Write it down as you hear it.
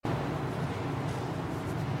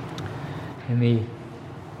And we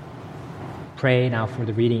pray now for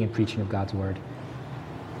the reading and preaching of God's Word.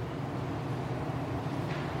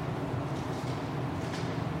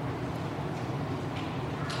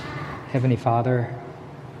 Heavenly Father,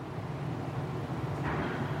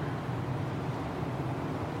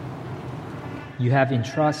 you have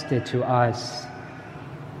entrusted to us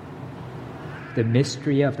the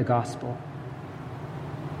mystery of the gospel,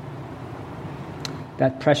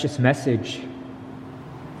 that precious message,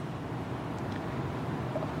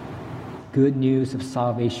 good news of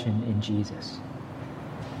salvation in Jesus.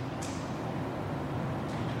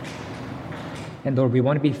 And Lord, we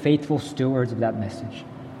want to be faithful stewards of that message.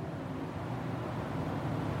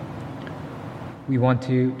 We want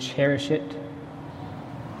to cherish it,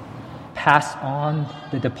 pass on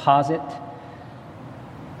the deposit,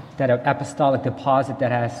 that apostolic deposit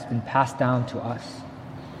that has been passed down to us.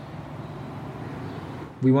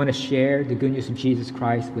 We want to share the good news of Jesus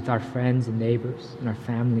Christ with our friends and neighbors and our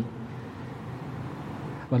family.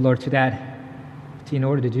 But Lord, in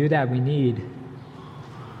order to do that, we need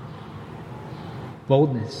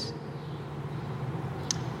boldness.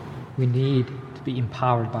 We need to be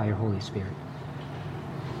empowered by your Holy Spirit.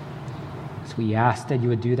 So we ask that you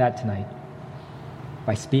would do that tonight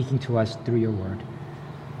by speaking to us through your word,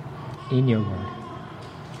 in your word.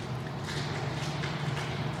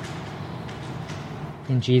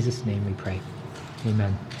 In Jesus' name we pray.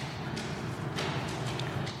 Amen.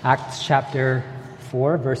 Acts chapter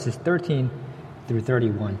 4, verses 13 through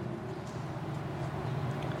 31.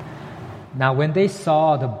 Now when they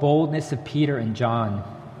saw the boldness of Peter and John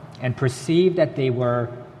and perceived that they were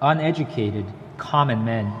uneducated, common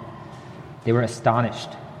men, they were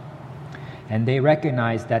astonished, and they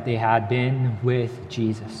recognized that they had been with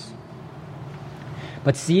Jesus.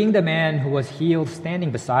 But seeing the man who was healed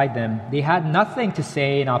standing beside them, they had nothing to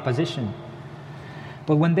say in opposition.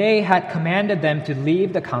 But when they had commanded them to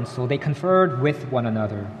leave the council, they conferred with one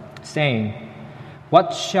another, saying,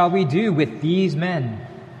 "What shall we do with these men?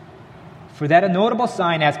 For that a notable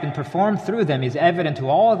sign has been performed through them is evident to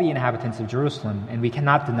all the inhabitants of Jerusalem, and we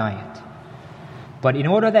cannot deny it. But in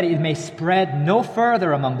order that it may spread no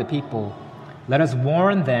further among the people, let us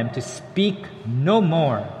warn them to speak no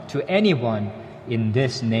more to anyone in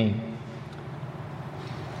this name."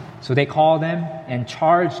 So they called them and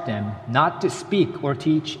charged them not to speak or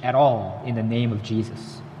teach at all in the name of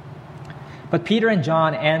Jesus. But Peter and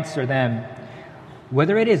John answered them,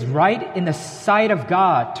 "Whether it is right in the sight of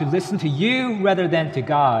God to listen to you rather than to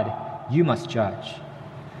God, you must judge.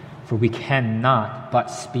 For we cannot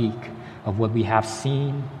but speak of what we have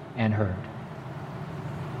seen and heard."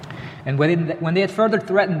 And when they had further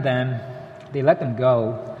threatened them, they let them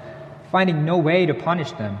go, finding no way to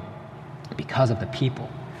punish them because of the people.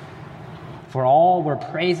 For all were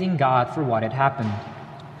praising God for what had happened.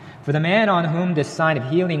 For the man on whom this sign of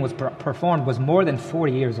healing was performed was more than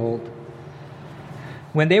 40 years old.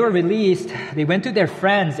 When they were released, they went to their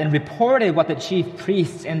friends and reported what the chief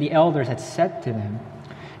priests and the elders had said to them.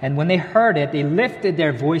 And when they heard it, they lifted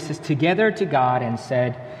their voices together to God and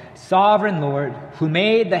said, "Sovereign Lord, who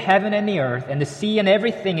made the heaven and the earth and the sea and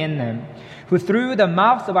everything in them, who through the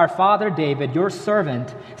mouth of our father David, your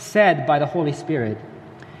servant, said by the Holy Spirit,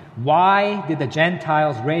 why did the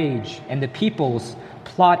Gentiles rage and the peoples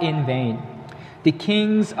plot in vain? The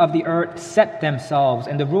kings of the earth set themselves,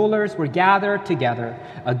 and the rulers were gathered together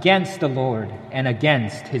against the Lord and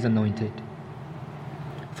against his anointed.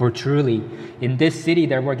 For truly, in this city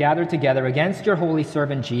there were gathered together against your holy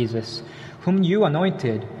servant Jesus, whom you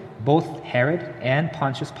anointed, both Herod and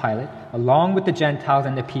Pontius Pilate, along with the Gentiles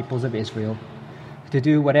and the peoples of Israel, to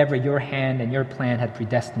do whatever your hand and your plan had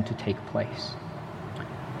predestined to take place.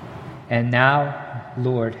 And now,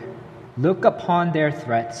 Lord, look upon their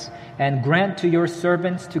threats and grant to your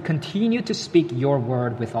servants to continue to speak your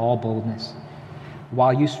word with all boldness,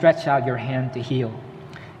 while you stretch out your hand to heal,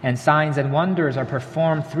 and signs and wonders are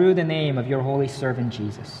performed through the name of your holy servant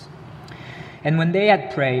Jesus." And when they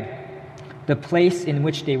had prayed, the place in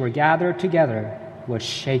which they were gathered together was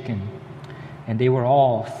shaken, and they were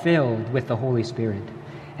all filled with the Holy Spirit,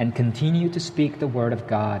 and continued to speak the word of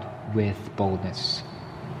God with boldness.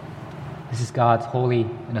 This is God's holy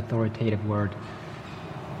and authoritative word.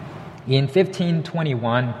 In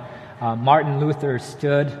 1521, Martin Luther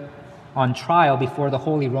stood on trial before the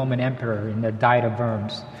Holy Roman Emperor in the Diet of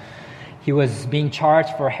Worms. He was being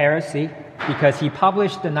charged for heresy because he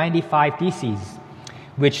published the 95 Theses,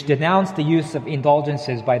 which denounced the use of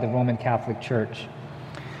indulgences by the Roman Catholic Church.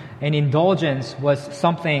 An indulgence was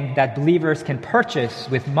something that believers can purchase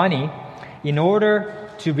with money in order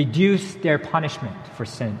to reduce their punishment for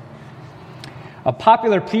sin. A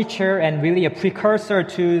popular preacher and really a precursor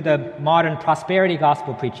to the modern prosperity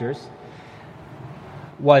gospel preachers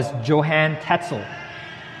was Johann Tetzel.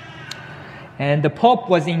 And the Pope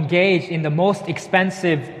was engaged in the most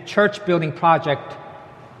expensive church building project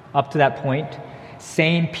up to that point,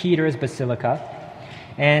 St. Peter's Basilica.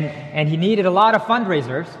 And he needed a lot of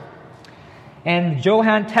fundraisers. And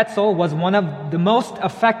Johann Tetzel was one of the most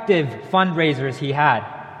effective fundraisers he had.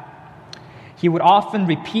 He would often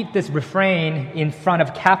repeat this refrain in front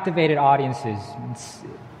of captivated audiences.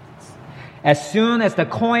 As soon as the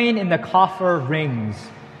coin in the coffer rings,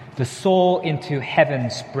 the soul into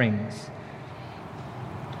heaven springs.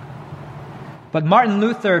 But Martin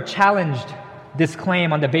Luther challenged this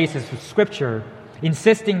claim on the basis of Scripture,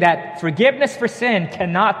 insisting that forgiveness for sin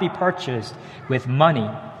cannot be purchased with money,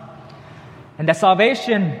 and that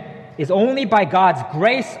salvation is only by God's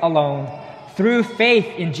grace alone, through faith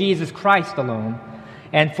in Jesus Christ alone.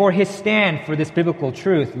 And for his stand for this biblical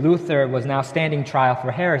truth, Luther was now standing trial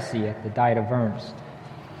for heresy at the Diet of Worms.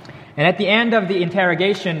 And at the end of the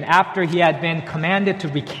interrogation, after he had been commanded to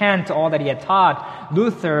recant all that he had taught,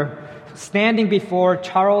 Luther, standing before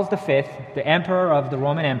Charles V, the Emperor of the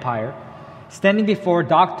Roman Empire, standing before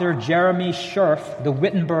Dr. Jeremy Scherf, the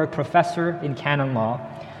Wittenberg professor in canon law,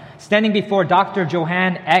 standing before Dr.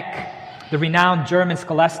 Johann Eck, the renowned German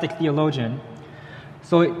scholastic theologian.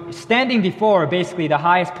 So standing before basically the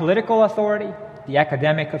highest political authority, the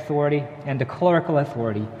academic authority, and the clerical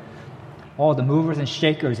authority, all the movers and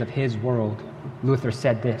shakers of his world, Luther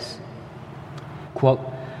said this, quote,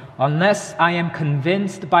 "Unless I am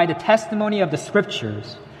convinced by the testimony of the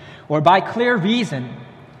Scriptures or by clear reason,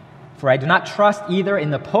 for I do not trust either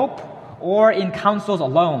in the Pope or in councils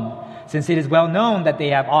alone, since it is well known that they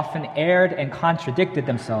have often erred and contradicted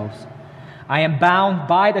themselves. I am bound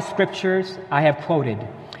by the Scriptures I have quoted,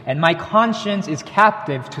 and my conscience is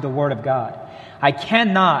captive to the Word of God. I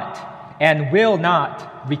cannot and will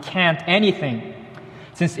not recant anything,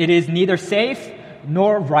 since it is neither safe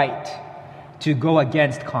nor right to go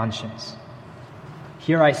against conscience.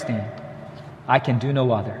 Here I stand. I can do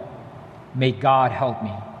no other. May God help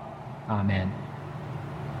me. Amen."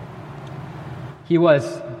 He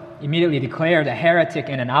was immediately declared a heretic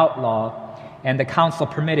and an outlaw, and the council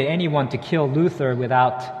permitted anyone to kill Luther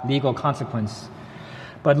without legal consequence.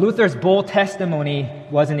 But Luther's bold testimony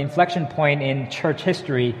was an inflection point in church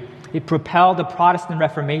history. It propelled the Protestant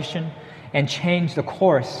Reformation and changed the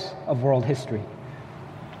course of world history.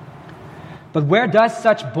 But where does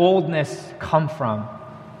such boldness come from?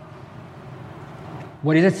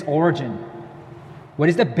 What is its origin? What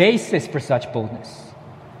is the basis for such boldness?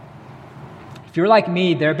 If you're like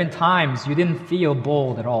me, there have been times you didn't feel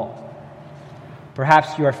bold at all.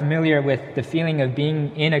 Perhaps you are familiar with the feeling of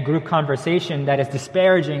being in a group conversation that is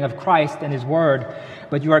disparaging of Christ and His Word,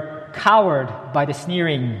 but you are cowered by the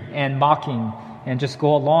sneering and mocking and just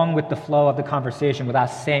go along with the flow of the conversation without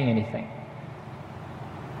saying anything.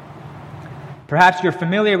 Perhaps you're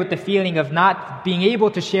familiar with the feeling of not being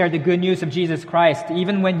able to share the good news of Jesus Christ,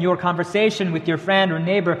 even when your conversation with your friend or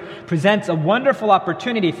neighbor presents a wonderful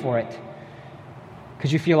opportunity for it,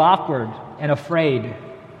 because you feel awkward and afraid,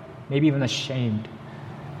 maybe even ashamed.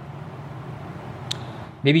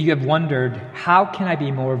 Maybe you have wondered, how can I be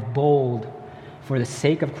more bold for the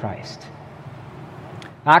sake of Christ?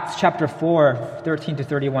 Acts chapter 4, 13 to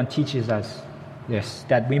 31 teaches us this,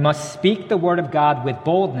 that we must speak the word of God with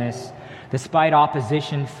boldness despite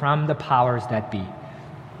opposition from the powers that be.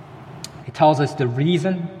 It tells us the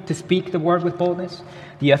reason to speak the word with boldness,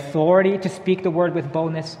 the authority to speak the word with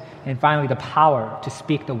boldness, and finally the power to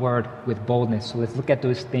speak the word with boldness. So let's look at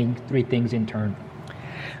those three things in turn.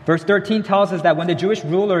 Verse 13 tells us that when the Jewish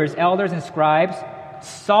rulers, elders, and scribes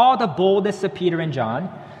saw the boldness of Peter and John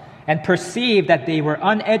and perceived that they were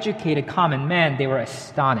uneducated common men, they were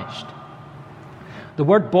astonished. The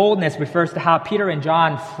word boldness refers to how Peter and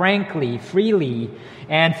John frankly, freely,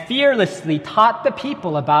 and fearlessly taught the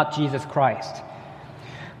people about Jesus Christ.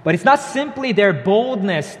 But it's not simply their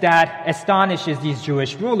boldness that astonishes these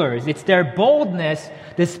Jewish rulers. It's their boldness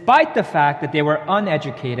despite the fact that they were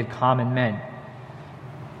uneducated common men.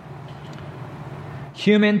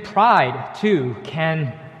 Human pride, too,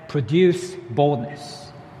 can produce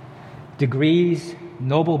boldness. Degrees,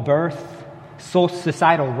 noble birth,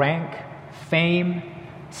 societal rank, fame,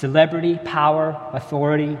 celebrity, power,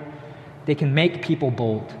 authority, they can make people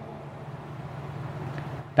bold.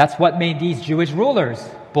 That's what made these Jewish rulers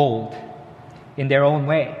bold in their own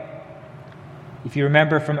way. If you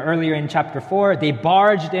remember from earlier in chapter 4, they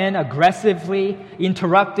barged in aggressively,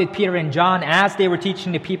 interrupted Peter and John as they were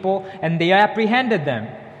teaching the people, and they apprehended them.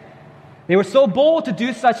 They were so bold to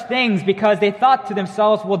do such things because they thought to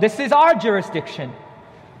themselves, well, this is our jurisdiction.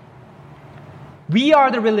 We are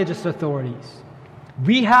the religious authorities.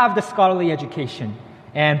 We have the scholarly education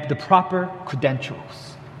and the proper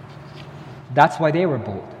credentials. That's why they were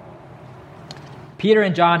bold. Peter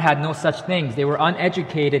and John had no such things. They were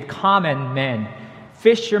uneducated, common men,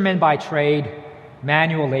 fishermen by trade,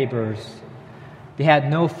 manual laborers. They had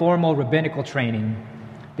no formal rabbinical training.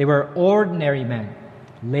 They were ordinary men,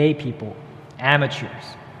 lay people, amateurs.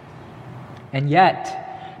 And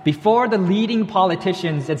yet, before the leading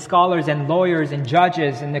politicians and scholars and lawyers and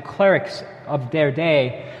judges and the clerics of their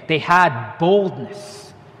day, they had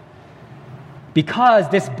boldness. Because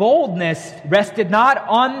this boldness rested not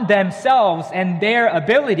on themselves and their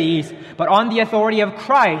abilities, but on the authority of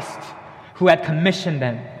Christ who had commissioned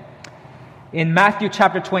them. In Matthew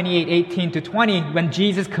chapter 28, 18 to 20, when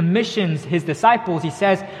Jesus commissions his disciples, he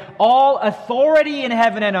says, "All authority in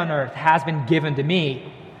heaven and on earth has been given to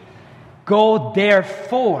me. Go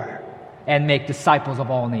therefore and make disciples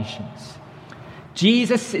of all nations."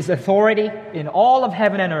 Jesus' authority in all of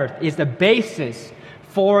heaven and earth is the basis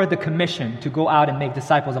for the commission to go out and make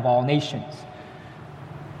disciples of all nations.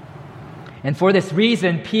 And for this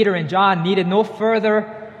reason, Peter and John needed no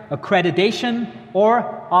further accreditation or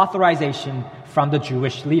authorization from the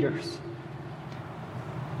Jewish leaders.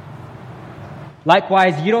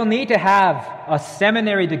 Likewise, you don't need to have a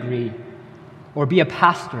seminary degree or be a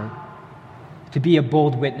pastor to be a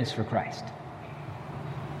bold witness for Christ.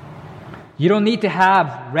 You don't need to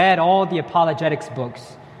have read all the apologetics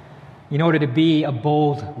books in order to be a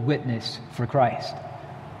bold witness for Christ.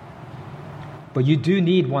 But you do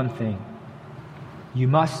need one thing. You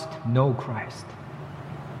must know Christ.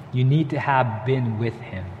 You need to have been with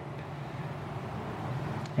Him.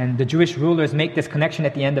 And the Jewish rulers make this connection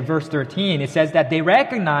at the end of verse 13. It says that they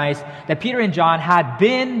recognized that Peter and John had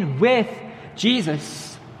been with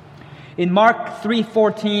Jesus. In Mark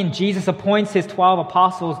 3:14, Jesus appoints his 12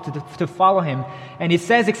 apostles to follow him. And it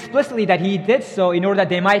says explicitly that he did so in order that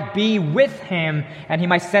they might be with him and he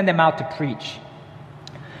might send them out to preach.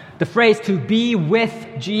 The phrase "to be with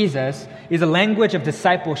Jesus" is a language of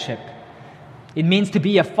discipleship. It means to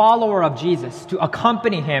be a follower of Jesus, to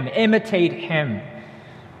accompany him, imitate him,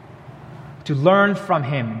 to learn from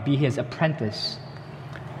him, be his apprentice.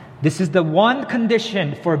 This is the one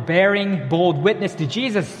condition for bearing bold witness to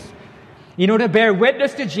Jesus. In order to bear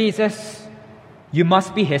witness to Jesus, you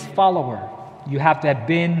must be his follower. You have to have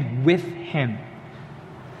been with him.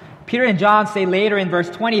 Peter and John say later in verse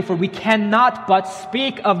 20, "For we cannot but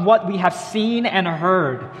speak of what we have seen and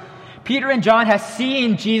heard." Peter and John had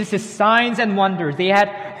seen Jesus' signs and wonders. They had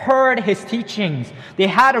heard his teachings. They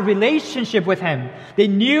had a relationship with him. They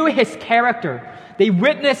knew his character. They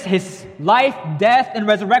witnessed his life, death, and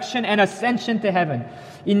resurrection and ascension to heaven.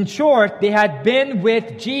 In short, they had been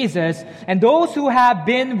with Jesus, and those who have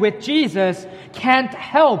been with Jesus can't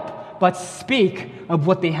help but speak of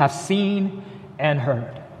what they have seen and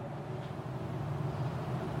heard.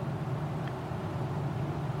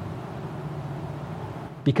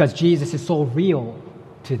 Because Jesus is so real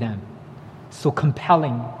to them, so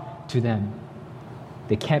compelling to them,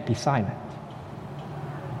 they can't be silent.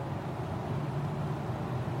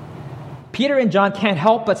 Peter and John can't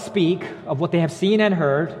help but speak of what they have seen and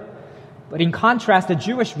heard, but in contrast, the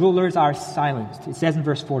Jewish rulers are silenced. It says in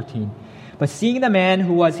verse 14, "But seeing the man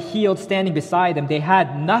who was healed standing beside them, they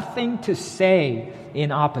had nothing to say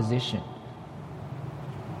in opposition."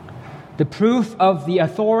 The proof of the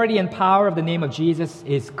authority and power of the name of Jesus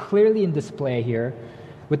is clearly in display here,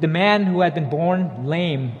 with the man who had been born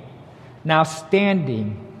lame now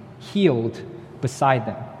standing, healed beside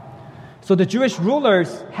them. So the Jewish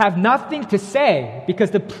rulers have nothing to say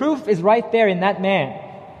because the proof is right there in that man.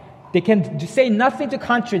 They can say nothing to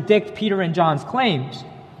contradict Peter and John's claims.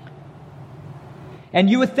 And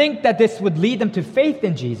you would think that this would lead them to faith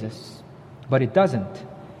in Jesus, but it doesn't.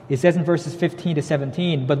 It says in verses 15 to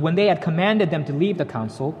 17, "But when they had commanded them to leave the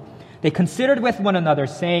council, they considered with one another,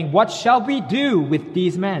 saying, 'What shall we do with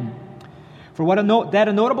these men? For that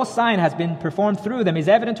a notable sign has been performed through them is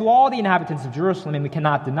evident to all the inhabitants of Jerusalem, and we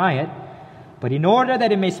cannot deny it. But in order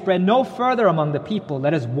that it may spread no further among the people,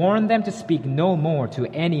 let us warn them to speak no more to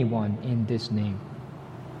anyone in this name.'"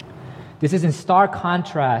 This is in stark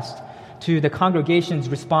contrast to the congregation's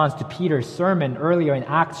response to Peter's sermon earlier in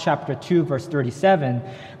Acts chapter 2, verse 37.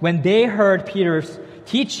 When they heard Peter's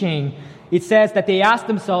teaching, it says that they asked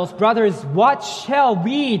themselves, "Brothers, what shall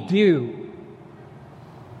we do?"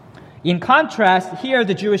 In contrast, here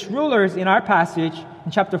the Jewish rulers in our passage,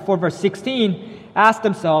 in chapter 4, verse 16, asked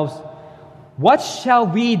themselves, "What shall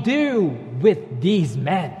we do with these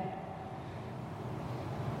men?"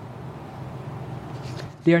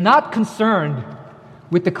 They are not concerned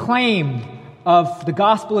with the claim of the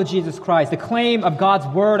gospel of Jesus Christ, the claim of God's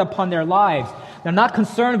word upon their lives. They're not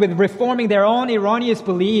concerned with reforming their own erroneous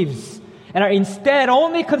beliefs, and are instead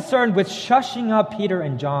only concerned with shushing up Peter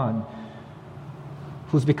and John,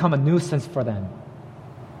 who's become a nuisance for them.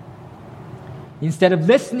 Instead of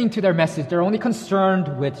listening to their message, they're only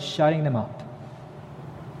concerned with shutting them up.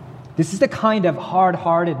 This is the kind of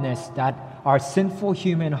hard-heartedness that our sinful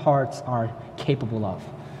human hearts are capable of.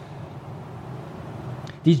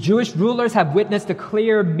 These Jewish rulers have witnessed a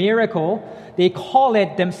clear miracle. They call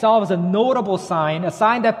it themselves a notable sign, a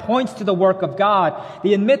sign that points to the work of God.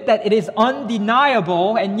 They admit that it is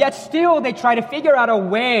undeniable, and yet still they try to figure out a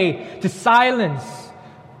way to silence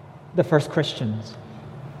the first Christians.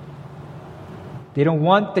 They don't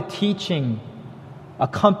want the teaching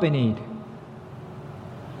accompanying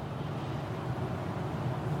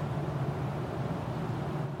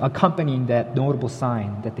that notable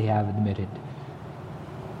sign that they have admitted.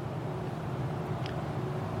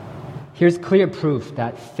 Here's clear proof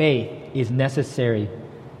that faith is a necessary,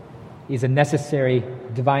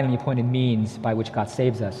 divinely appointed means by which God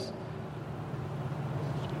saves us.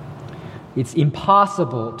 It's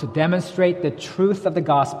impossible to demonstrate the truth of the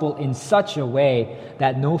gospel in such a way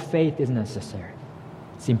that no faith is necessary.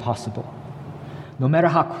 It's impossible. No matter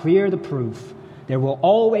how clear the proof, there will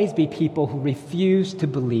always be people who refuse to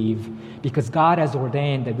believe because God has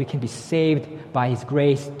ordained that we can be saved by His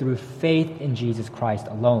grace through faith in Jesus Christ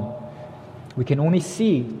alone. We can only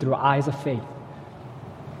see through eyes of faith.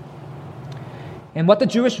 And what the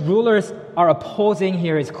Jewish rulers are opposing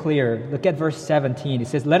here is clear. Look at verse 17. It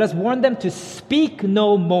says, "Let us warn them to speak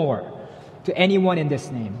no more to anyone in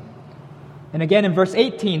this name." And again in verse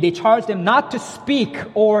 18, they charge them not to speak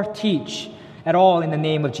or teach at all in the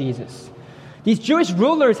name of Jesus. These Jewish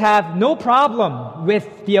rulers have no problem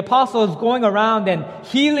with the apostles going around and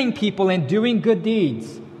healing people and doing good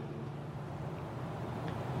deeds.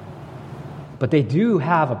 But they do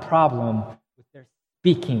have a problem with their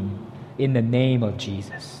speaking in the name of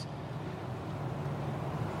Jesus.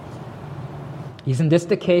 Isn't this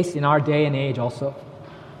the case in our day and age also?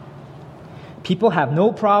 People have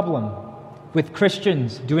no problem with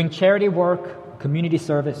Christians doing charity work, community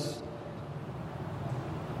service.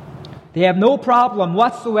 They have no problem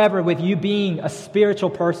whatsoever with you being a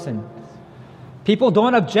spiritual person. People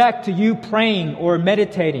don't object to you praying or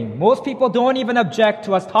meditating. Most people don't even object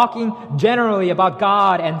to us talking generally about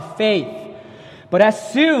God and faith. But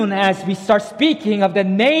as soon as we start speaking of the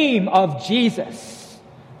name of Jesus,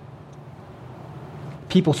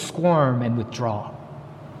 people squirm and withdraw,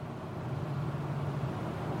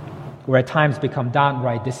 or at times become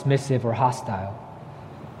downright dismissive or hostile.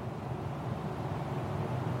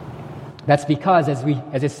 That's because,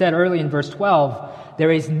 as it said early in verse 12,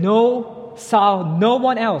 there is no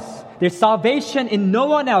one else. There's salvation in no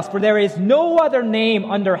one else, for there is no other name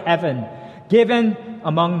under heaven given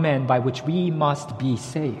among men by which we must be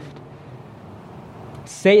saved.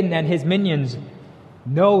 Satan and his minions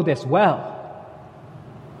know this well.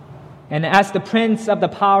 And as the prince of the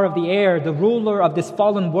power of the air, the ruler of this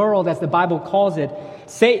fallen world, as the Bible calls it,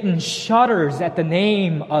 Satan shudders at the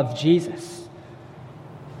name of Jesus.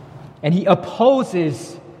 And he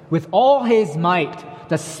opposes with all his might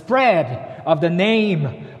the spread of the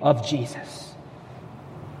name of Jesus.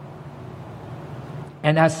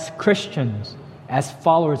 And as Christians, as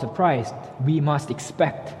followers of Christ, we must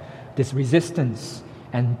expect this resistance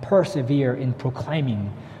and persevere in proclaiming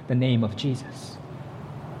the name of Jesus.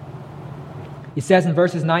 It says in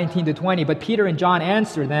verses 19 to 20, "But Peter and John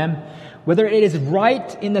answer them, 'Whether it is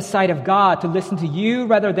right in the sight of God to listen to you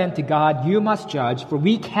rather than to God, you must judge, for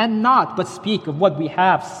we cannot but speak of what we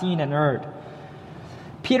have seen and heard.'"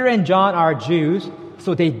 Peter and John are Jews,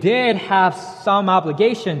 so they did have some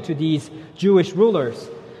obligation to these Jewish rulers.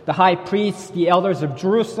 The high priests, the elders of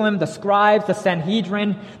Jerusalem, the scribes, the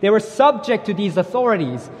Sanhedrin, they were subject to these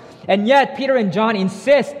authorities. And yet, Peter and John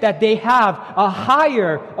insist that they have a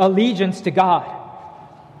higher allegiance to God.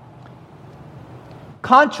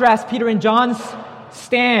 Contrast Peter and John's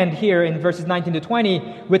stand here in verses 19 to 20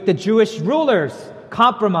 with the Jewish rulers'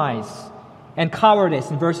 compromise and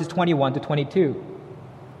cowardice in verses 21 to 22.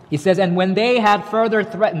 He says, "And when they had further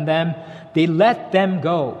threatened them, they let them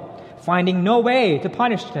go, finding no way to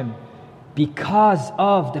punish them because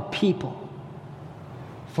of the people.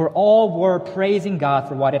 For all were praising God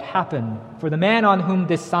for what had happened. For the man on whom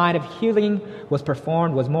this sign of healing was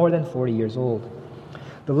performed was more than 40 years old."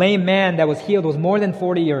 The lame man that was healed was more than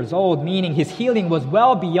 40 years old, meaning his healing was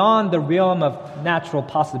well beyond the realm of natural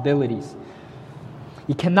possibilities.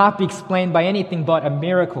 It cannot be explained by anything but a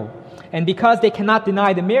miracle. And because they cannot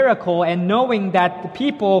deny the miracle, and knowing that the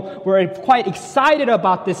people were quite excited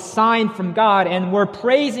about this sign from God and were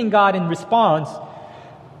praising God in response,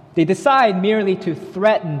 they decide merely to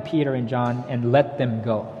threaten Peter and John and let them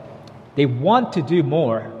go. They want to do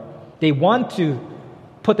more. They want to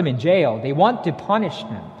put them in jail. They want to punish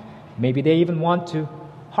them. Maybe they even want to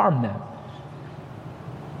harm them.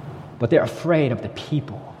 But they're afraid of the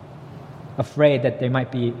people, afraid that there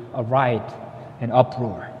might be a riot and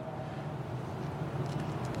uproar.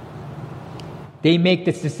 They make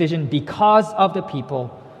this decision because of the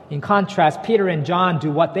people. In contrast, Peter and John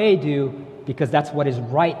do what they do because that's what is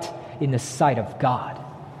right in the sight of God.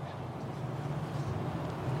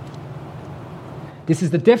 This is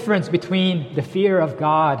the difference between the fear of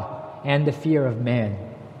God and the fear of man.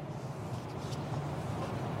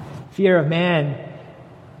 Fear of man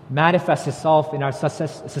manifests itself in our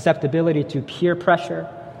susceptibility to peer pressure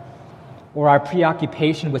or our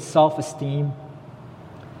preoccupation with self-esteem.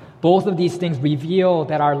 Both of these things reveal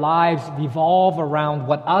that our lives revolve around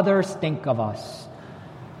what others think of us.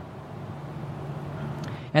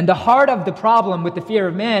 And the heart of the problem with the fear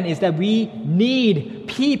of man is that we need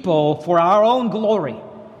people for our own glory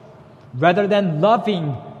rather than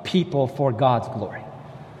loving people for God's glory.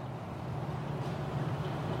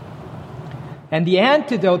 And the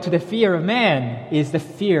antidote to the fear of man is the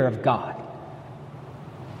fear of God.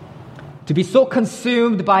 To be so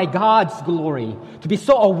consumed by God's glory, to be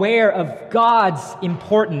so aware of God's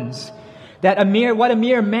importance, that what a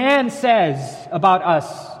mere man says about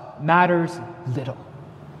us matters little.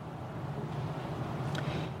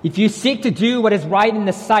 If you seek to do what is right in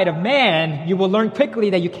the sight of man, you will learn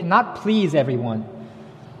quickly that you cannot please everyone,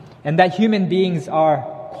 and that human beings are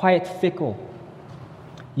quite fickle.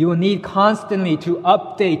 You will need constantly to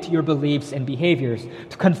update your beliefs and behaviors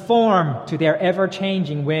to conform to their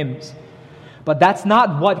ever-changing whims. But that's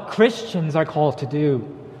not what Christians are called to do.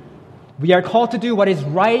 We are called to do what is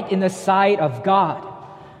right in the sight of God.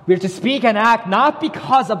 We are to speak and act not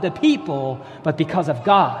because of the people, but because of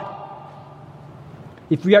God.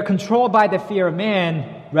 If we are controlled by the fear of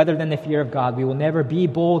man rather than the fear of God, we will never be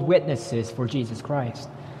bold witnesses for Jesus Christ.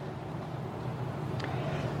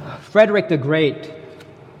 Frederick the Great,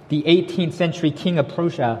 the 18th century king of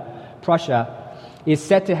Prussia, is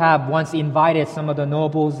said to have once invited some of the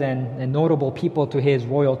nobles and notable people to his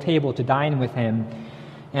royal table to dine with him,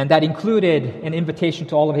 and that included an invitation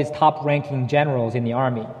to all of his top-ranking generals in the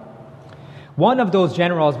army. One of those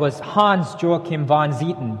generals was Hans Joachim von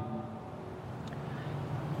Zieten.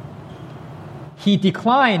 He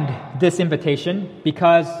declined this invitation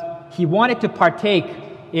because he wanted to partake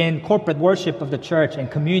in corporate worship of the church and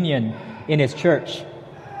communion in his church.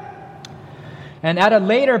 And at a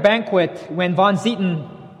later banquet, when von Zieten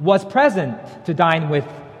was present to dine with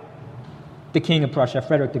the king of Prussia,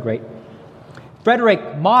 Frederick the Great,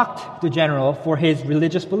 Frederick mocked the general for his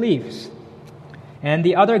religious beliefs. And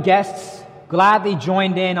the other guests gladly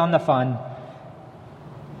joined in on the fun,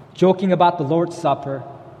 joking about the Lord's Supper,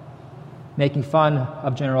 making fun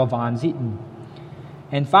of General von Zieten.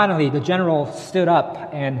 And finally, the general stood up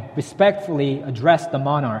and respectfully addressed the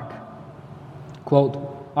monarch. Quote,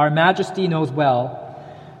 "Our Majesty knows well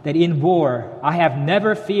that in war I have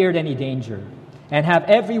never feared any danger and have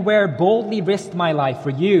everywhere boldly risked my life for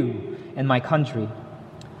you and my country.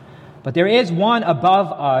 But there is one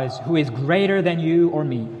above us who is greater than you or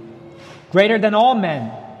me, greater than all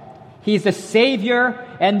men. He is the Savior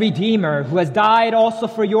and Redeemer who has died also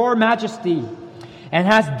for your Majesty and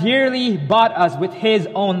has dearly bought us with his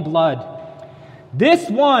own blood. This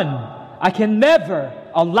one I can never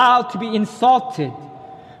allow to be insulted,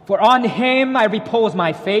 for on him I repose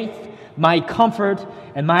my faith, my comfort,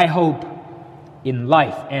 and my hope in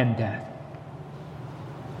life and death."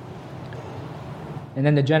 And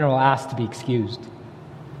then the general asked to be excused.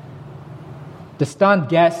 The stunned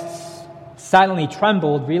guests silently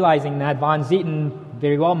trembled, realizing that von Zieten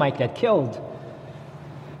very well might get killed.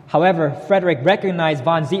 However, Frederick recognized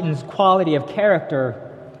von Zieten's quality of character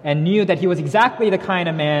and knew that he was exactly the kind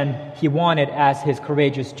of man he wanted as his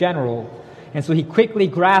courageous general. And so he quickly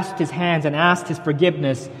grasped his hands and asked his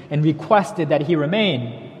forgiveness and requested that he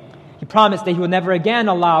remain. He promised that he would never again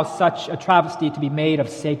allow such a travesty to be made of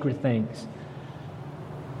sacred things.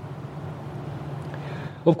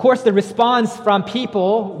 Of course, the response from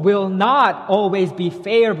people will not always be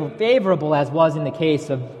favorable, as was in the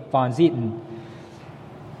case of von Zieten.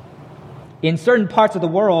 In certain parts of the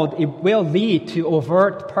world, it will lead to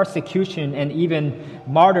overt persecution and even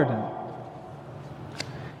martyrdom.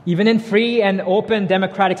 Even in free and open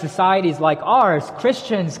democratic societies like ours,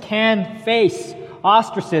 Christians can face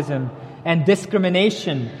ostracism and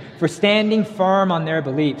discrimination for standing firm on their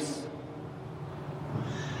beliefs.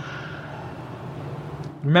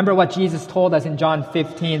 Remember what Jesus told us in John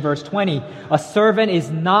 15, verse 20. A servant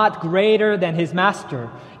is not greater than his master.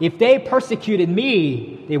 If they persecuted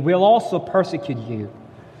me, they will also persecute you.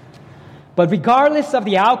 But regardless of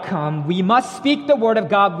the outcome, we must speak the word of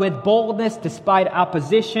God with boldness despite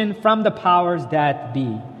opposition from the powers that be.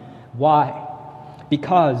 Why?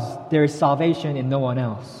 Because there is salvation in no one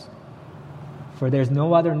else. For there is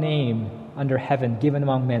no other name under heaven given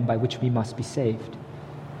among men by which we must be saved.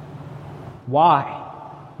 Why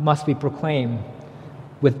must we proclaim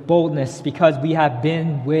with boldness? Because we have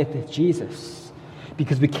been with Jesus.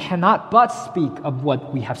 Because we cannot but speak of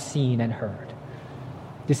what we have seen and heard.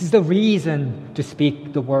 This is the reason to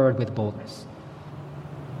speak the word with boldness.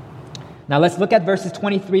 Now let's look at verses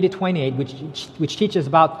 23 to 28, which teaches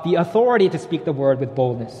about the authority to speak the word with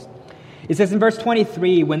boldness. It says in verse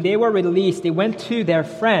 23, when they were released, they went to their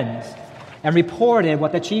friends and reported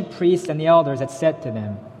what the chief priests and the elders had said to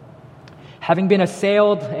them. Having been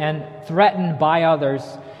assailed and threatened by others,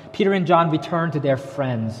 Peter and John returned to their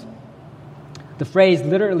friends. The phrase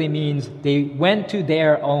literally means they went to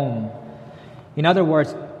their own. In other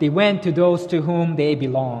words, they went to those to whom they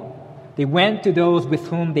belong. They went to those with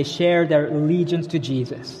whom they shared their allegiance to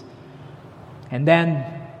Jesus. And then,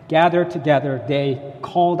 gathered together, they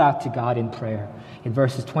called out to God in prayer in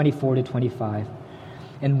verses 24 to 25.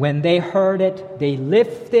 And when they heard it, they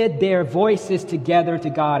lifted their voices together to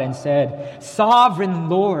God and said, Sovereign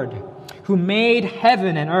Lord, who made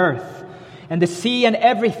heaven and earth, and the sea and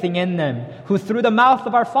everything in them, who through the mouth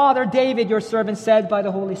of our father David, your servant, said by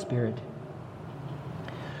the Holy Spirit.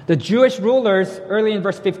 The Jewish rulers, early in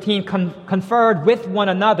verse 15, conferred with one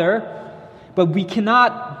another, but we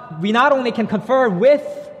not only can confer with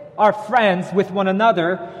our friends, with one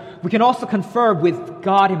another, we can also confer with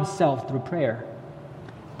God himself through prayer.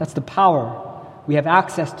 That's the power we have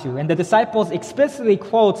access to. And the disciples explicitly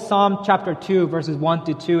quote Psalm chapter 2, verses 1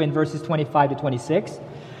 to 2 and verses 25 to 26.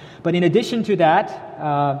 But in addition to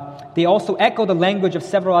that, they also echo the language of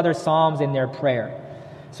several other psalms in their prayer.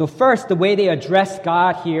 So first, the way they address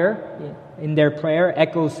God here in their prayer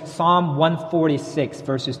echoes Psalm 146,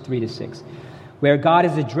 verses 3 to 6, where God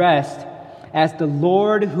is addressed as the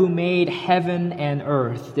Lord who made heaven and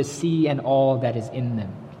earth, the sea and all that is in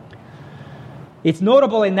them. It's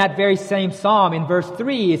notable in that very same psalm, in verse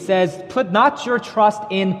 3, it says, Put not your trust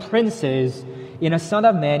in princes, in a son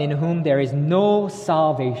of man in whom there is no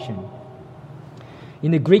salvation. In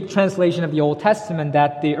the Greek translation of the Old Testament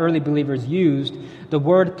that the early believers used, the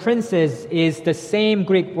word princes is the same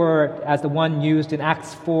Greek word as the one used in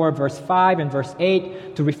Acts 4, verse 5 and verse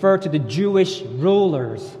 8 to refer to the Jewish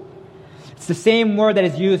rulers. It's the same word that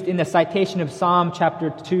is used in the citation of Psalm chapter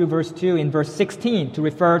 2, verse 2 in verse 16 to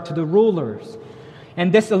refer to the rulers.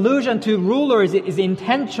 And this allusion to rulers is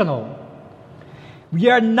intentional. We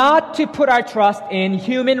are not to put our trust in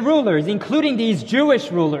human rulers, including these Jewish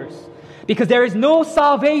rulers, because there is no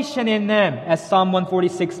salvation in them, as Psalm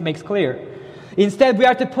 146 makes clear. Instead, we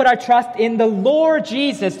are to put our trust in the Lord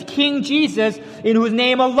Jesus, King Jesus, in whose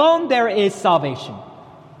name alone there is salvation.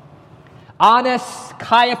 Annas,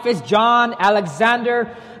 Caiaphas, John,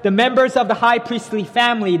 Alexander, the members of the high priestly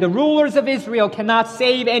family, the rulers of Israel cannot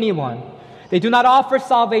save anyone. They do not offer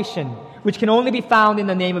salvation, which can only be found in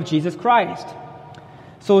the name of Jesus Christ.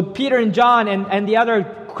 So Peter and John and the other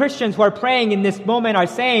Christians who are praying in this moment are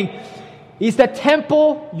saying, is the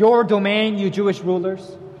temple your domain, you Jewish rulers?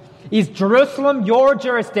 Is Jerusalem your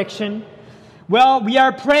jurisdiction? Well, we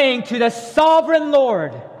are praying to the sovereign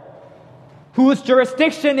Lord, whose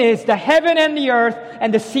jurisdiction is the heaven and the earth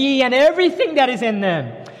and the sea and everything that is in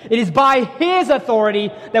them. It is by His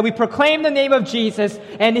authority that we proclaim the name of Jesus,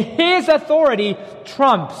 and His authority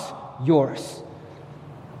trumps yours.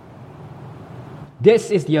 This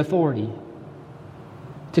is the authority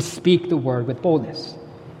to speak the word with boldness.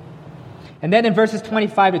 And then in verses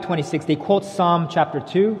 25 to 26, they quote Psalm chapter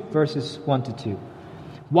 2, verses 1 to 2.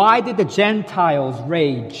 Why did the Gentiles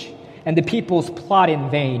rage and the peoples plot in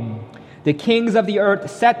vain? The kings of the earth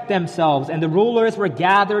set themselves, and the rulers were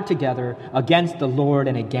gathered together against the Lord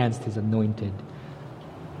and against His anointed.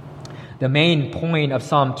 The main point of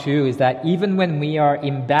Psalm 2 is that even when we are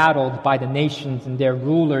embattled by the nations and their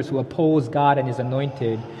rulers who oppose God and His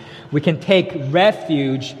anointed, we can take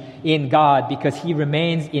refuge in God because He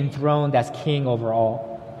remains enthroned as King over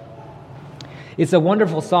all. It's a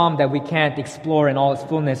wonderful psalm that we can't explore in all its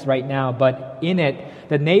fullness right now, but in it,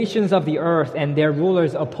 the nations of the earth and their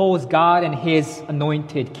rulers oppose God and His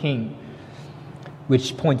anointed King,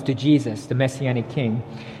 which points to Jesus, the Messianic King.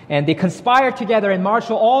 And they conspire together and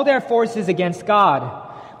marshal all their forces against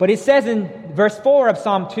God. But it says in verse 4 of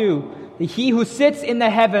Psalm 2, that He who sits in the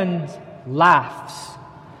heavens laughs.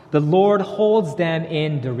 The Lord holds them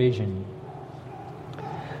in derision.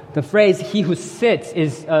 The phrase, he who sits,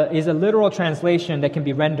 is a literal translation that can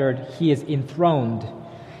be rendered, he is enthroned,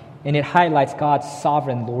 and it highlights God's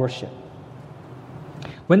sovereign lordship.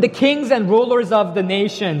 When the kings and rulers of the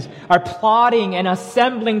nations are plotting and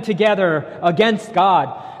assembling together against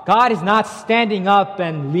God, God is not standing up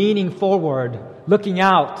and leaning forward, looking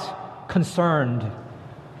out, concerned.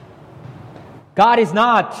 God is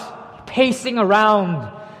not pacing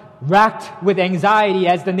around, racked with anxiety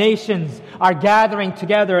as the nations are gathering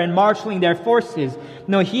together and marshaling their forces.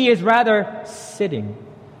 No, he is rather sitting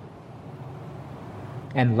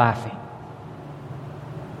and laughing.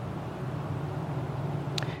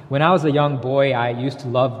 When I was a young boy, I used to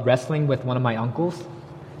love wrestling with one of my uncles.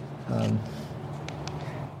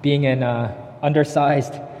 Being an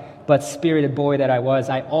undersized but spirited boy that I was,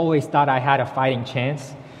 I always thought I had a fighting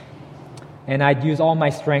chance. And I'd use all my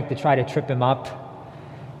strength to try to trip him up.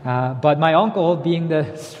 But my uncle, being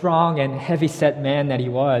the strong and heavy-set man that he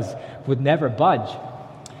was, would never budge.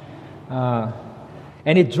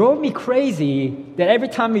 And it drove me crazy that every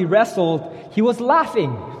time we wrestled, he was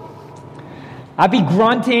laughing. I'd be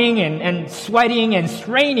grunting and sweating and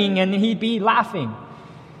straining, and he'd be laughing.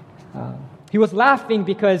 He was laughing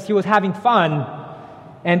because he was having fun,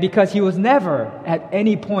 and because he was never at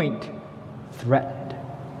any point threatened.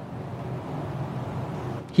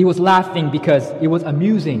 He was laughing because it was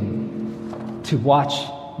amusing to watch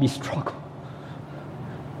me struggle.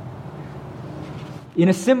 In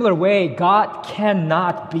a similar way, God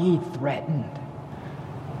cannot be threatened.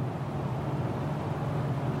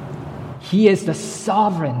 He is the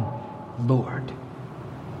sovereign Lord.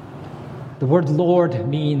 The word Lord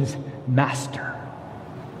means master.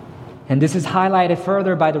 And this is highlighted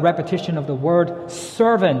further by the repetition of the word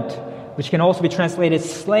servant, which can also be translated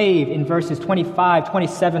slave in verses 25,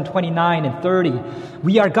 27, 29, and 30.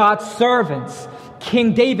 We are God's servants.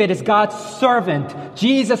 King David is God's servant.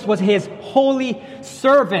 Jesus was his holy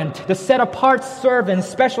servant, the set-apart servant,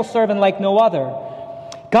 special servant like no other.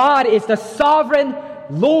 God is the sovereign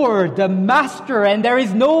Lord, the master, and there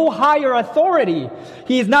is no higher authority.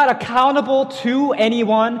 He is not accountable to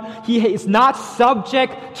anyone. He is not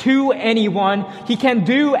subject to anyone. He can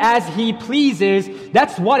do as he pleases.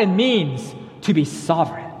 That's what it means to be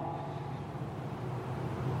sovereign.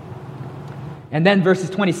 And then verses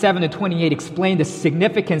 27 to 28 explain the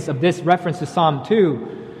significance of this reference to Psalm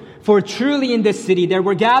 2. For truly in this city there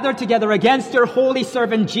were gathered together against your holy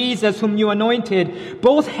servant Jesus, whom you anointed,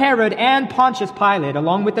 both Herod and Pontius Pilate,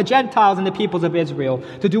 along with the Gentiles and the peoples of Israel,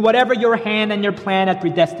 to do whatever your hand and your plan had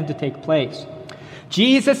predestined to take place.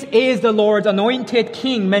 Jesus is the Lord's anointed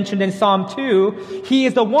king mentioned in Psalm 2. He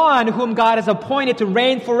is the one whom God has appointed to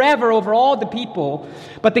reign forever over all the people.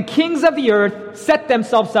 But the kings of the earth set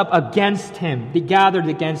themselves up against him. They gathered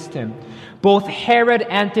against him. Both Herod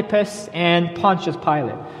Antipas and Pontius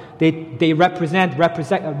Pilate. They represent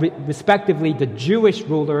respectively the Jewish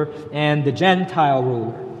ruler and the Gentile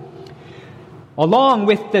ruler. Along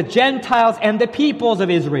with the Gentiles and the peoples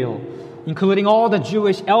of Israel, including all the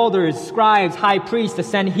Jewish elders, scribes, high priests, the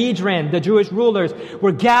Sanhedrin, the Jewish rulers,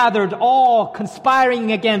 were gathered, all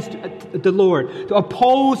conspiring against the Lord to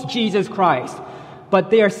oppose Jesus Christ.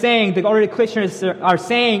 But they are saying, the early Christians are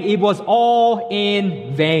saying, it was all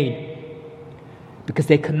in vain, because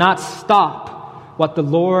they could not stop what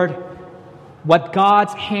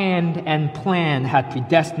God's hand and plan had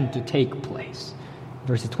predestined to take place.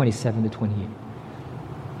 Verses 27 to 28.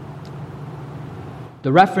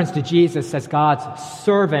 The reference to Jesus as God's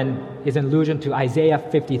servant is an allusion to Isaiah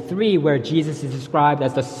 53, where Jesus is described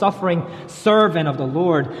as the suffering servant of the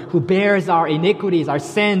Lord, who bears our iniquities, our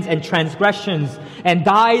sins and transgressions, and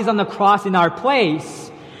dies on the cross in our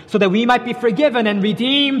place, so that we might be forgiven and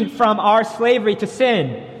redeemed from our slavery to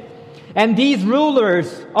sin. And these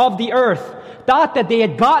rulers of the earth thought that they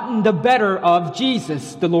had gotten the better of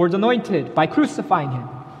Jesus, the Lord's anointed, by crucifying him.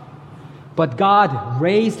 But God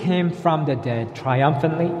raised him from the dead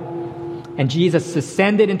triumphantly, and Jesus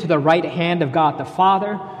ascended into the right hand of God the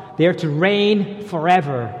Father, there to reign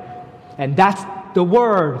forever. And that's the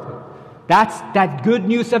word. That's that good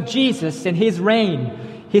news of Jesus and his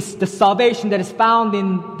reign, the salvation that is found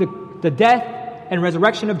in the death and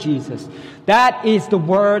resurrection of Jesus. That is the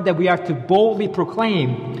word that we are to boldly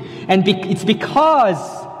proclaim. And it's because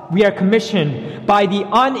we are commissioned by the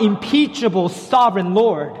unimpeachable sovereign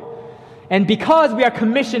Lord. And because we are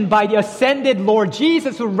commissioned by the ascended Lord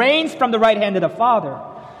Jesus, who reigns from the right hand of the Father,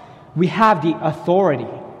 we have the authority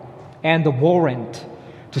and the warrant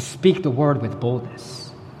to speak the word with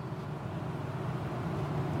boldness.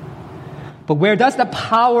 But where does the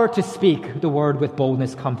power to speak the word with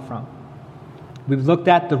boldness come from? We've looked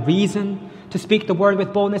at the reason to speak the word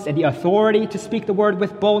with boldness and the authority to speak the word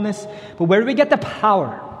with boldness. But where do we get the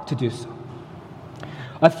power to do so?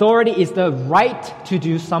 Authority is the right to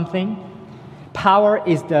do something. Power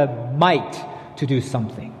is the might to do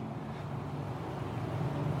something.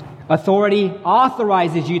 Authority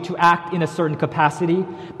authorizes you to act in a certain capacity.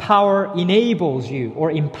 Power enables you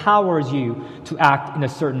or empowers you to act in a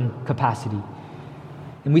certain capacity.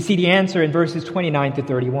 And we see the answer in verses 29 to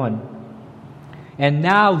 31. And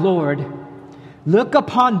now, Lord, look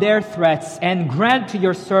upon their threats and grant to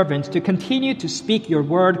your servants to continue to speak your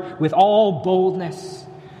word with all boldness,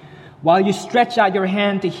 while you stretch out your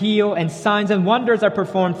hand to heal, and signs and wonders are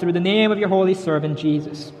performed through the name of your holy servant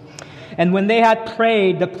Jesus. And when they had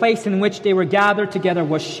prayed, the place in which they were gathered together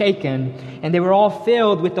was shaken, and they were all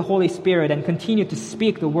filled with the Holy Spirit and continued to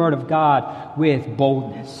speak the word of God with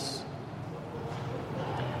boldness.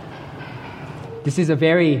 This is a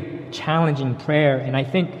very challenging prayer, and I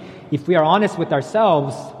think if we are honest with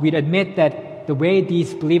ourselves, we'd admit that the way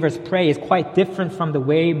these believers pray is quite different from the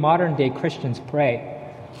way modern-day Christians pray.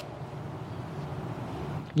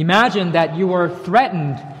 Imagine that you were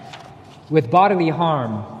threatened with bodily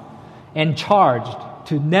harm and charged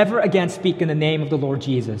to never again speak in the name of the Lord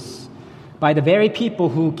Jesus by the very people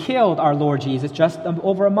who killed our Lord Jesus just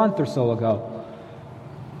over a month or so ago.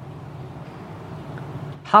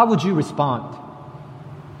 How would you respond?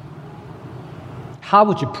 How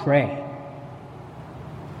would you pray?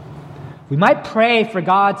 We might pray for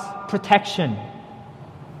God's protection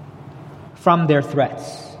from their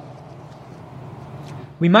threats.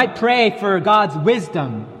 We might pray for God's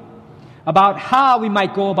wisdom about how we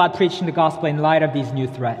might go about preaching the gospel in light of these new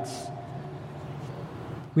threats.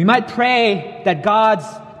 We might pray that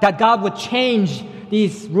God would change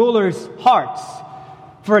these rulers' hearts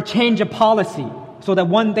for a change of policy so that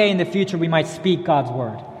one day in the future we might speak God's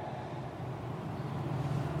word.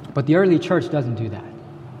 But the early church doesn't do that.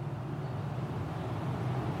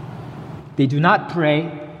 They do not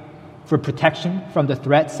pray for protection from the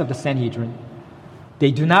threats of the Sanhedrin.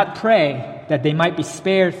 They do not pray that they might be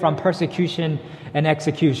spared from persecution and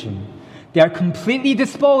execution. They are completely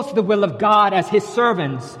disposed to the will of God as His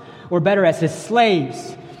servants, or better, as His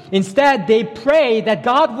slaves. Instead, they pray that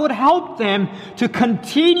God would help them to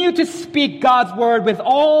continue to speak God's word with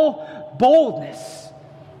all boldness.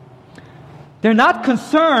 They're not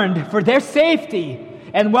concerned for their safety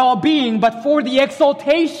and well-being, but for the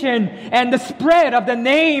exaltation and the spread of the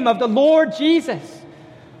name of the Lord Jesus.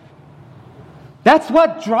 That's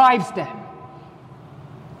what drives them.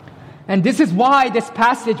 And this is why this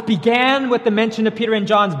passage began with the mention of Peter and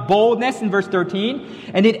John's boldness in verse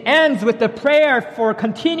 13, and it ends with the prayer for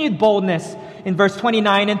continued boldness in verse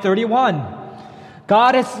 29 and 31.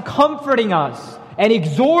 God is comforting us and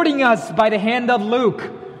exhorting us by the hand of Luke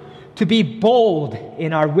to be bold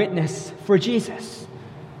in our witness for Jesus.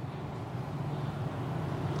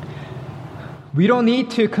 We don't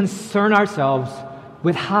need to concern ourselves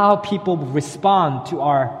with how people respond to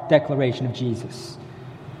our declaration of Jesus.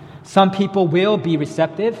 Some people will be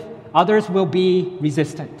receptive, others will be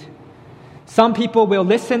resistant. Some people will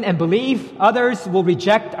listen and believe, others will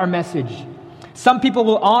reject our message. Some people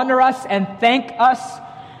will honor us and thank us,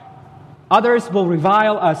 others will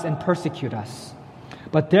revile us and persecute us.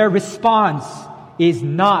 But their response is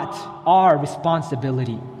not our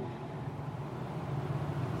responsibility.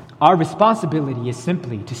 Our responsibility is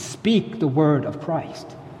simply to speak the word of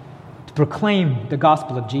Christ, to proclaim the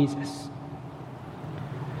gospel of Jesus.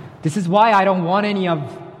 This is why I don't want any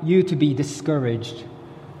of you to be discouraged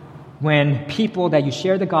when people that you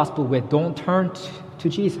share the gospel with don't turn to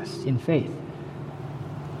Jesus in faith.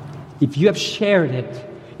 If you have shared it,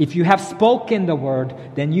 if you have spoken the word,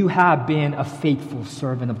 then you have been a faithful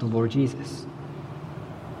servant of the Lord Jesus.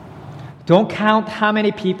 Don't count how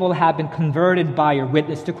many people have been converted by your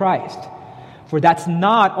witness to Christ, for that's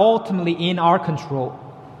not ultimately in our control.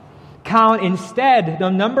 Count instead the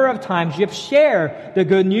number of times you have shared the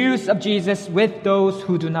good news of Jesus with those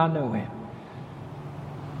who do not know Him.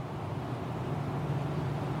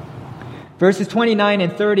 Verses 29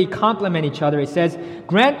 and 30 complement each other. It says,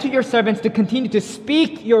 "Grant to your servants to continue to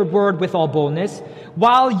speak your word with all boldness,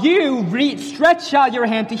 while you stretch out your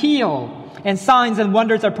hand to heal, and signs and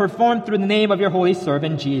wonders are performed through the name of your holy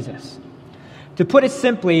servant Jesus." To put it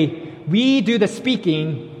simply, we do the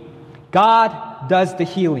speaking, God does the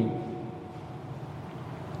healing.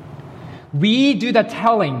 We do the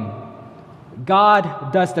telling,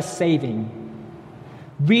 God does the saving.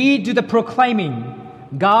 We do the proclaiming,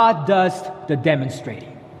 God does the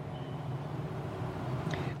demonstrating.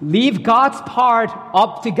 Leave God's part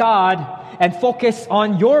up to God and focus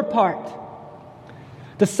on your part.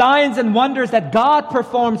 The signs and wonders that God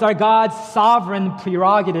performs are God's sovereign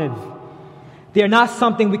prerogative. They are not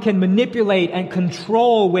something we can manipulate and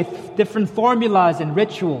control with different formulas and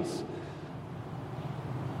rituals.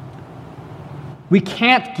 We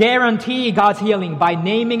can't guarantee God's healing by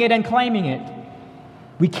naming it and claiming it.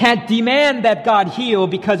 We can't demand that God heal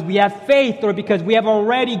because we have faith or because we have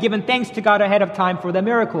already given thanks to God ahead of time for the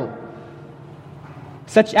miracle.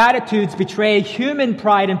 Such attitudes betray human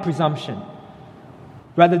pride and presumption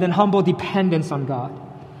rather than humble dependence on God.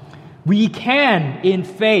 We can, in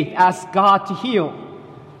faith, ask God to heal,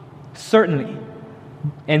 certainly,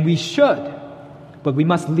 and we should, but we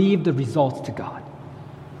must leave the results to God.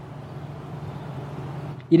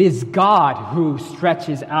 It is God who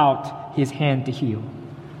stretches out His hand to heal.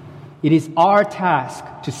 It is our task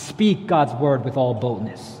to speak God's word with all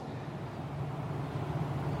boldness.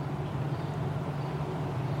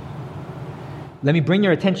 Let me bring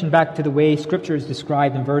your attention back to the way Scripture is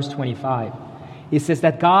described in verse 25. It says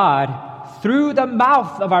that God, through the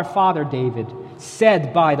mouth of our father David,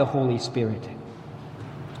 said by the Holy Spirit.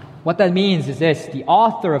 What that means is this: the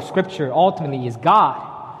author of Scripture ultimately is God.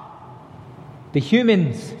 The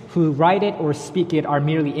humans who write it or speak it are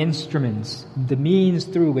merely instruments, the means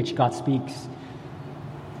through which God speaks.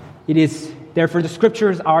 It is, therefore, the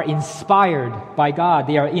Scriptures are inspired by God.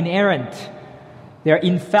 They are inerrant. They are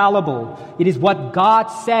infallible. It is what God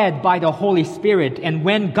said by the Holy Spirit. And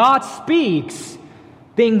when God speaks,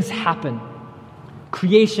 things happen.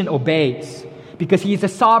 Creation obeys because He is the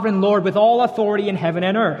sovereign Lord with all authority in heaven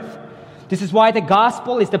and earth. This is why the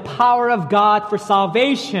gospel is the power of God for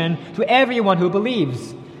salvation to everyone who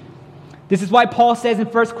believes. This is why Paul says in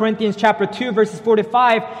 1 Corinthians chapter 2, verses 4 to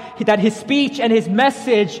 5, that his speech and his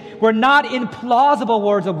message were not in plausible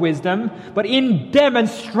words of wisdom, but in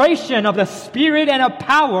demonstration of the Spirit and of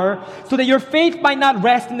power, so that your faith might not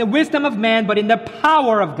rest in the wisdom of man, but in the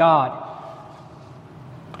power of God.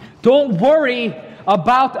 Don't worry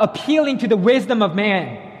about appealing to the wisdom of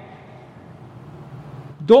man.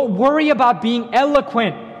 Don't worry about being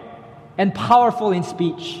eloquent and powerful in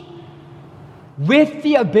speech. With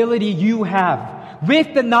the ability you have,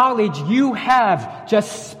 with the knowledge you have,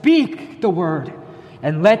 just speak the word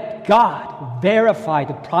and let God verify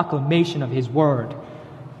the proclamation of His word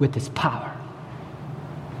with His power.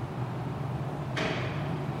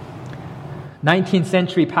 19th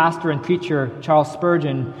century pastor and preacher Charles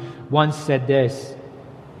Spurgeon once said this: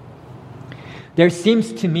 "There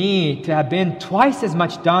seems to me to have been twice as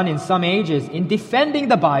much done in some ages in defending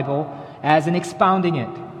the Bible as in expounding it.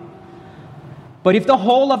 But if the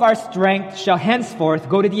whole of our strength shall henceforth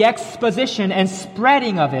go to the exposition and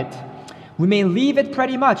spreading of it, we may leave it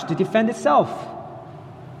pretty much to defend itself.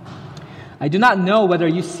 I do not know whether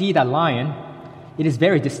you see that lion. It is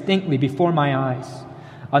very distinctly before my eyes.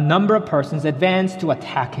 A number of persons advance to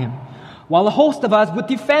attack him, while a host of us would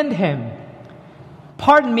defend him.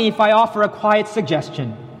 Pardon me if I offer a quiet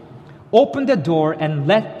suggestion. Open the door and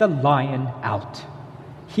let the lion out.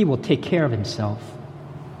 He will take care of himself.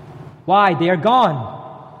 Why, they are gone.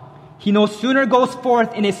 He no sooner goes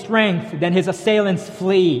forth in his strength than his assailants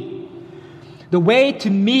flee. The way to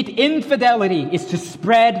meet infidelity is to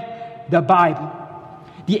spread the Bible.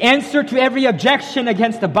 The answer to every objection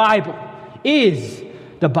against the Bible is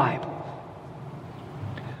the Bible.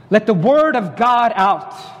 Let the Word of God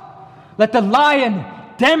out. Let the lion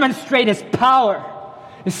demonstrate his power.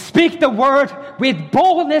 Speak the Word with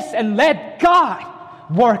boldness and let God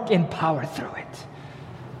work in power through it."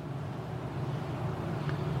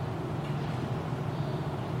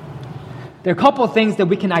 There are a couple of things that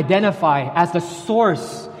we can identify as the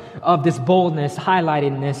source of this boldness highlighted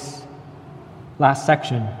in this last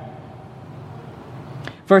section.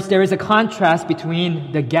 First, there is a contrast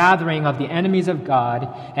between the gathering of the enemies of God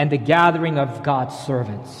and the gathering of God's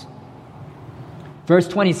servants. Verse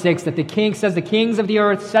 26, that the king says, "The kings of the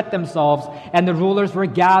earth set themselves, and the rulers were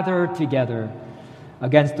gathered together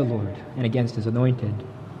against the Lord and against His anointed."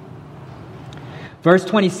 Verse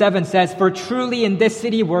 27 says, "For truly in this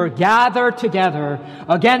city were gathered together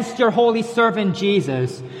against your holy servant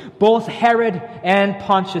Jesus, both Herod and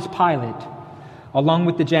Pontius Pilate, along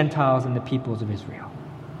with the Gentiles and the peoples of Israel."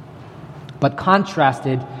 But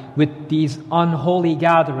contrasted with these unholy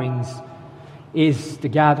gatherings is the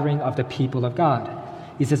gathering of the people of God.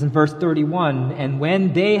 He says in verse 31, "And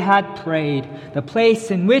when they had prayed, the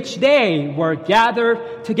place in which they were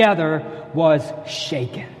gathered together was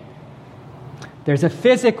shaken." There's a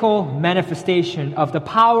physical manifestation of the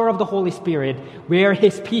power of the Holy Spirit where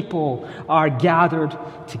His people are gathered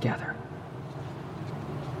together.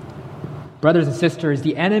 Brothers and sisters,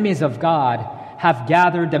 the enemies of God have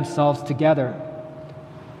gathered themselves together.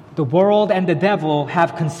 The world and the devil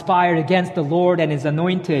have conspired against the Lord and His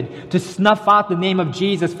anointed to snuff out the name of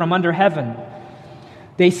Jesus from under heaven.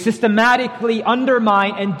 They systematically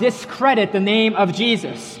undermine and discredit the name of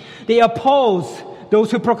Jesus. They oppose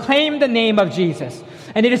those who proclaim the name of Jesus.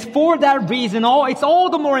 And it is for that reason, it's all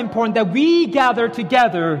the more important that we gather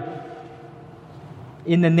together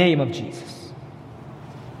in the name of Jesus.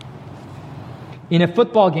 In a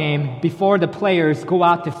football game, before the players go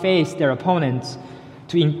out to face their opponents,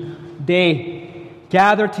 they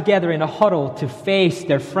gather together in a huddle to face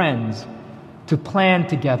their friends, to plan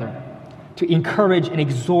together, to encourage and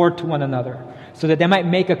exhort one another, so that they might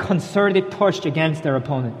make a concerted push against their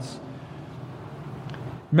opponents.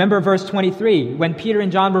 Remember verse 23, when Peter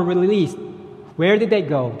and John were released, where did they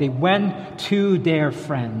go? They went to their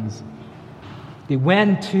friends. They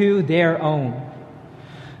went to their own.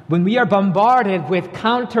 When we are bombarded with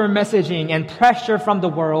counter messaging and pressure from the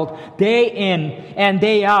world, day in and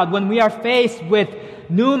day out, when we are faced with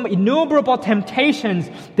innumerable temptations,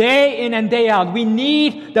 day in and day out, we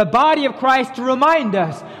need the body of Christ to remind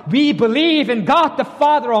us, we believe in God the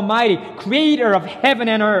Father Almighty, creator of heaven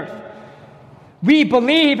and earth. We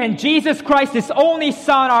believe in Jesus Christ, His only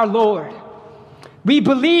Son, our Lord. We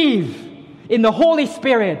believe in the Holy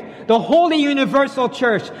Spirit, the Holy Universal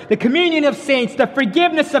Church, the communion of saints, the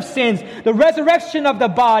forgiveness of sins, the resurrection of the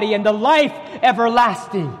body, and the life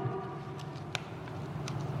everlasting.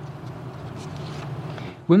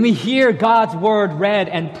 When we hear God's Word read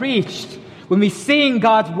and preached, when we sing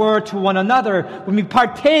God's Word to one another, when we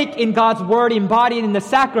partake in God's Word embodied in the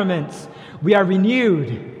sacraments, we are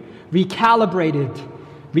renewed, recalibrated,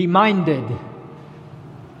 reminded.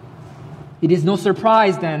 It is no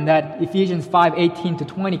surprise then that Ephesians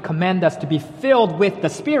 5:18-20 command us to be filled with the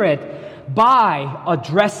Spirit by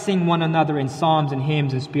addressing one another in psalms and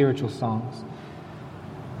hymns and spiritual songs,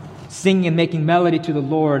 singing and making melody to the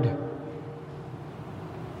Lord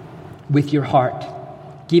with your heart,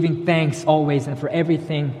 giving thanks always and for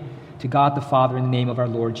everything to God the Father in the name of our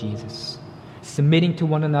Lord Jesus, submitting to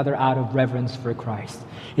one another out of reverence for Christ.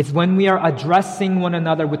 It's when we are addressing one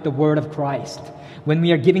another with the word of Christ, when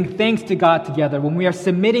we are giving thanks to God together, when we are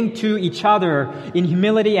submitting to each other in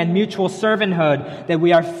humility and mutual servanthood, that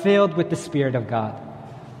we are filled with the Spirit of God.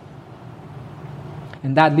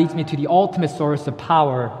 And that leads me to the ultimate source of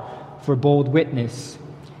power for bold witness.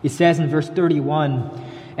 It says in verse 31,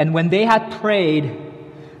 "And when they had prayed,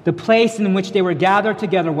 the place in which they were gathered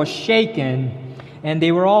together was shaken, and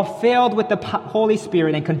they were all filled with the Holy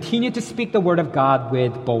Spirit and continued to speak the word of God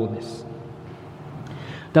with boldness."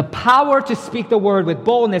 The power to speak the word with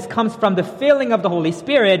boldness comes from the filling of the Holy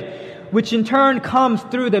Spirit, which in turn comes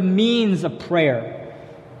through the means of prayer.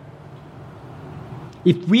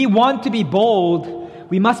 If we want to be bold,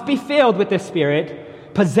 we must be filled with the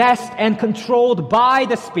Spirit, possessed and controlled by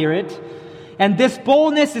the Spirit. And this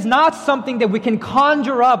boldness is not something that we can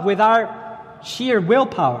conjure up with our sheer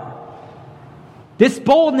willpower. This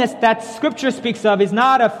boldness that Scripture speaks of is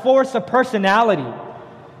not a force of personality.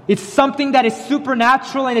 It's something that is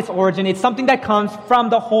supernatural in its origin. It's something that comes from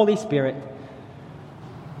the Holy Spirit.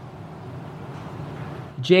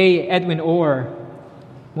 J. Edwin Orr,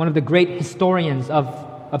 one of the great historians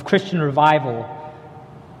of Christian revival,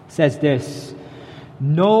 says this: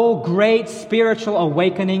 "No great spiritual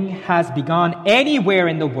awakening has begun anywhere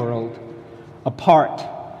in the world apart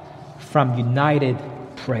from united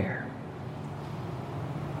prayer."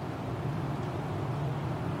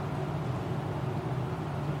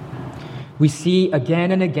 We see again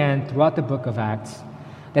and again throughout the book of Acts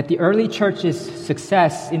that the early church's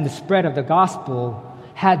success in the spread of the gospel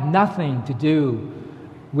had nothing to do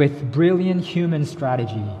with brilliant human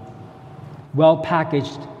strategy,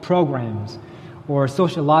 well-packaged programs, or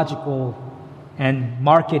sociological and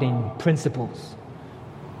marketing principles.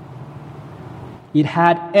 It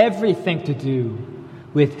had everything to do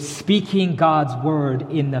with speaking God's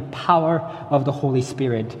word in the power of the Holy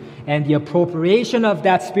Spirit and the appropriation of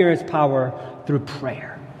that Spirit's power through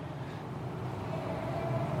prayer.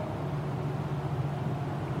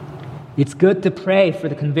 It's good to pray for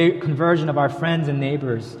the conversion of our friends and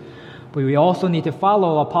neighbors, but we also need to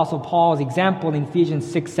follow Apostle Paul's example in Ephesians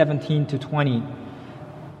 6:17-20,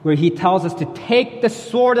 where he tells us to take the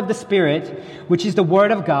sword of the Spirit, which is the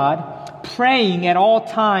Word of God, praying at all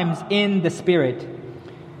times in the Spirit,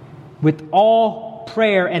 with all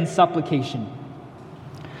prayer and supplication.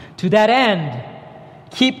 To that end,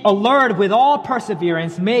 keep alert with all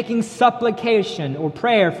perseverance, making supplication or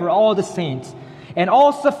prayer for all the saints, and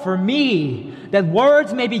also for me, that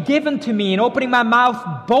words may be given to me in opening my mouth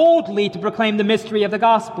boldly to proclaim the mystery of the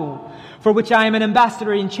gospel, for which I am an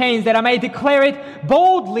ambassador in chains, that I may declare it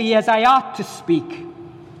boldly as I ought to speak.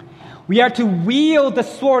 We are to wield the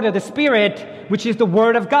sword of the Spirit, which is the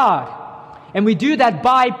Word of God. And we do that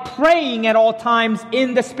by praying at all times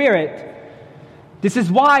in the Spirit. This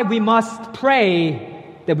is why we must pray,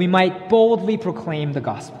 that we might boldly proclaim the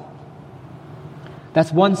gospel.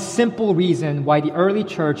 That's one simple reason why the early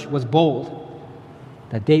church was bold,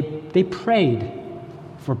 that they prayed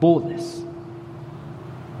for boldness.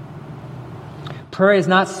 Prayer is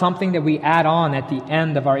not something that we add on at the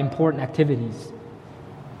end of our important activities.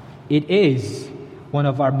 It is one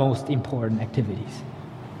of our most important activities.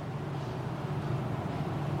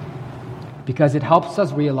 Because it helps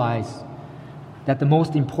us realize that the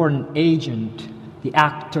most important agent, the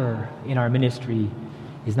actor in our ministry,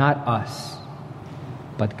 is not us,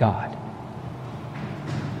 but God.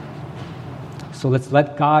 So let's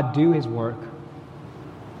let God do His work,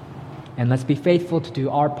 and let's be faithful to do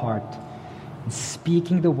our part in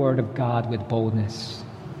speaking the word of God with boldness,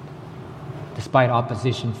 despite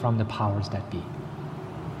opposition from the powers that be.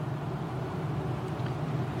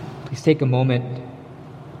 Please take a moment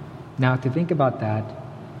now to think about that.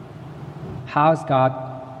 How is God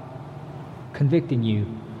convicting you,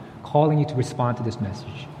 calling you to respond to this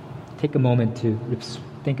message? Take a moment to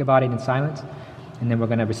think about it in silence, and then we're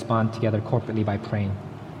going to respond together corporately by praying.